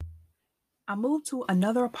I moved to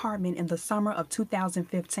another apartment in the summer of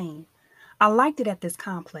 2015. I liked it at this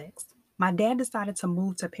complex. My dad decided to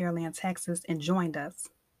move to Pearland, Texas, and joined us.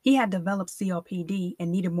 He had developed COPD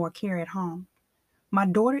and needed more care at home. My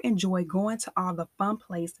daughter enjoyed going to all the fun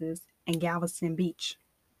places in Galveston Beach.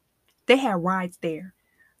 They had rides there,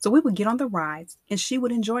 so we would get on the rides and she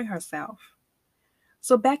would enjoy herself.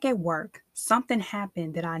 So back at work, something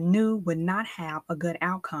happened that I knew would not have a good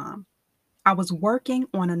outcome. I was working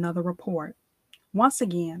on another report. Once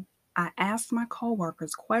again, I asked my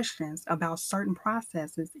coworkers questions about certain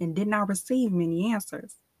processes and did not receive many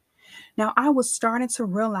answers. Now, I was starting to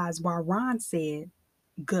realize why Ron said,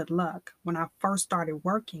 good luck, when I first started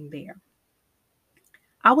working there.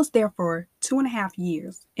 I was there for 2.5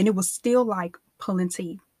 years and it was still like pulling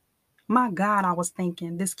teeth. My God, I was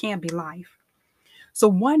thinking, this can't be life. So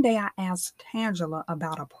one day I asked Tangela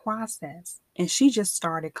about a process and she just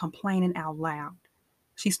started complaining out loud.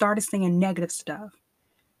 She started saying negative stuff.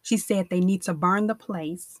 She said they need to burn the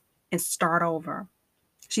place and start over.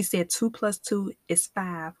 She said 2 plus 2 is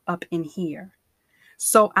 5 up in here.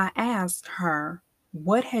 So I asked her,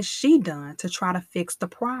 what has she done to try to fix the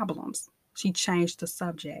problems? She changed the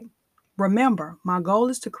subject. Remember, my goal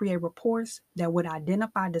is to create reports that would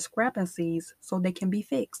identify discrepancies so they can be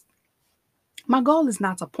fixed. My goal is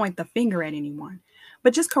not to point the finger at anyone,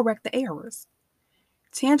 but just correct the errors.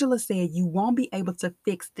 Tangela said, you won't be able to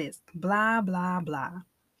fix this, blah, blah, blah.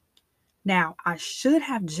 Now, I should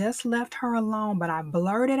have just left her alone, but I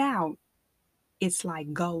blurted out, it's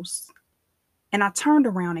like ghosts. And I turned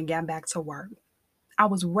around and got back to work. I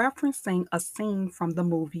was referencing a scene from the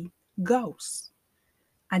movie Ghosts.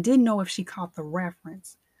 I didn't know if she caught the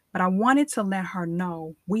reference, but I wanted to let her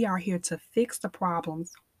know we are here to fix the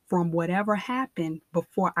problems from whatever happened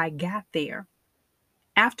before I got there.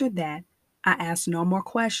 After that, I asked no more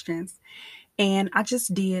questions and I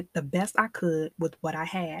just did the best I could with what I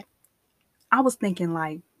had. I was thinking,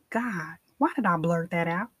 like, God, why did I blurt that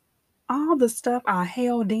out? All the stuff I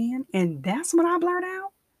held in, and that's what I blurt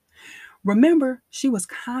out? Remember, she was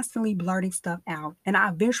constantly blurting stuff out, and I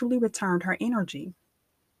eventually returned her energy.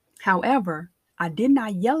 However, I did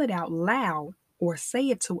not yell it out loud or say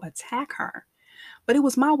it to attack her, but it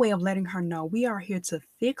was my way of letting her know we are here to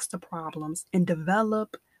fix the problems and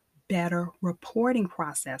develop better reporting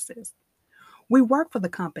processes. We work for the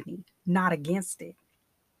company, not against it.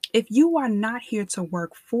 If you are not here to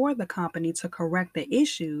work for the company to correct the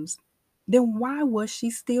issues, then why was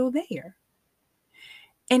she still there?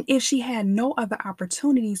 And if she had no other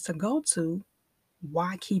opportunities to go to,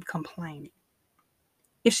 why keep complaining?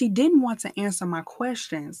 If she didn't want to answer my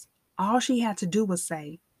questions, all she had to do was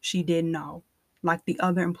say she didn't know, like the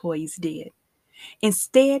other employees did.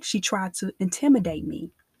 Instead, she tried to intimidate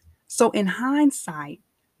me. So, in hindsight,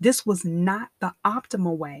 this was not the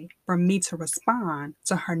optimal way for me to respond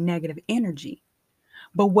to her negative energy.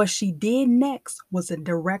 But what she did next was a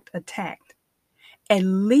direct attack. At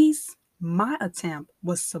least my attempt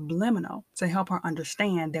was subliminal to help her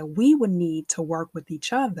understand that we would need to work with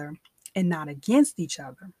each other and not against each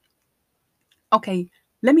other. Okay,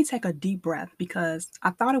 let me take a deep breath because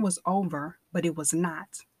I thought it was over, but it was not.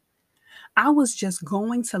 I was just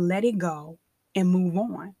going to let it go and move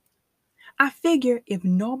on. I figured if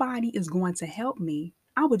nobody is going to help me,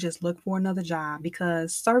 I would just look for another job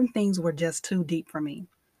because certain things were just too deep for me.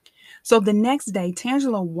 So the next day,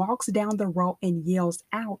 Tangela walks down the road and yells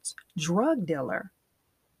out, drug dealer.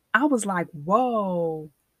 I was like, whoa,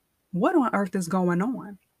 what on earth is going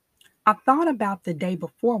on? I thought about the day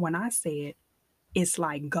before when I said, it's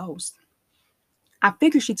like ghosts. I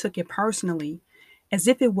figured she took it personally, as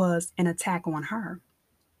if it was an attack on her.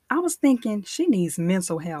 I was thinking she needs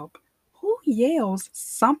mental help. Who yells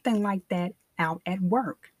something like that out at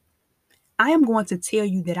work? I am going to tell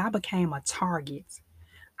you that I became a target.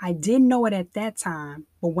 I didn't know it at that time,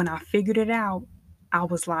 but when I figured it out, I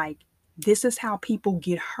was like, this is how people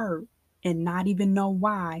get hurt and not even know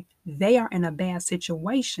why they are in a bad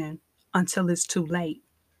situation until it's too late.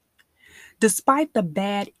 Despite the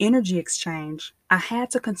bad energy exchange, I had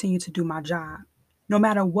to continue to do my job. No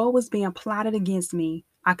matter what was being plotted against me,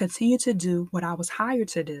 I continued to do what I was hired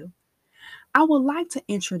to do. I would like to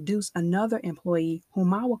introduce another employee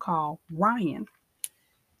whom I will call Ryan.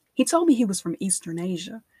 He told me he was from Eastern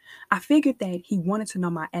Asia. I figured that he wanted to know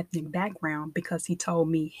my ethnic background because he told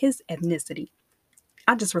me his ethnicity.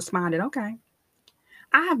 I just responded, okay.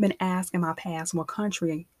 I have been asked in my past what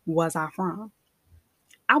country was I from.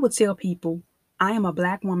 I would tell people I am a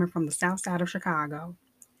black woman from the south side of Chicago.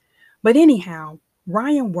 But anyhow,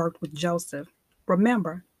 Ryan worked with Joseph.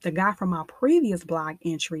 Remember, the guy from my previous blog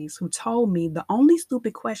entries who told me the only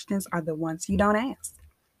stupid questions are the ones you don't ask.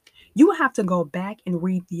 You will have to go back and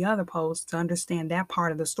read the other posts to understand that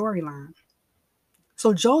part of the storyline.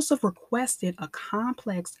 So Joseph requested a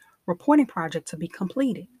complex reporting project to be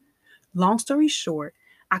completed. Long story short,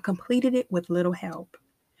 I completed it with little help.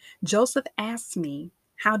 Joseph asked me,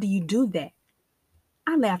 "How do you do that?"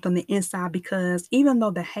 I laughed on the inside because even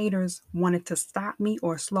though the haters wanted to stop me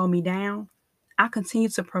or slow me down, I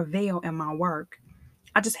continued to prevail in my work.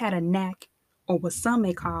 I just had a knack, or what some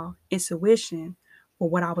may call intuition, for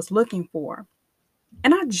what I was looking for.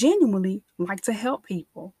 And I genuinely like to help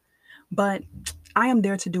people. But I am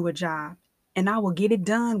there to do a job, and I will get it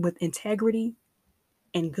done with integrity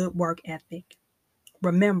and good work ethic.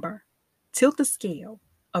 Remember, tilt the scale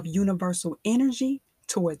of universal energy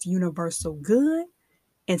towards universal good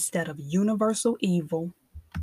instead of universal evil.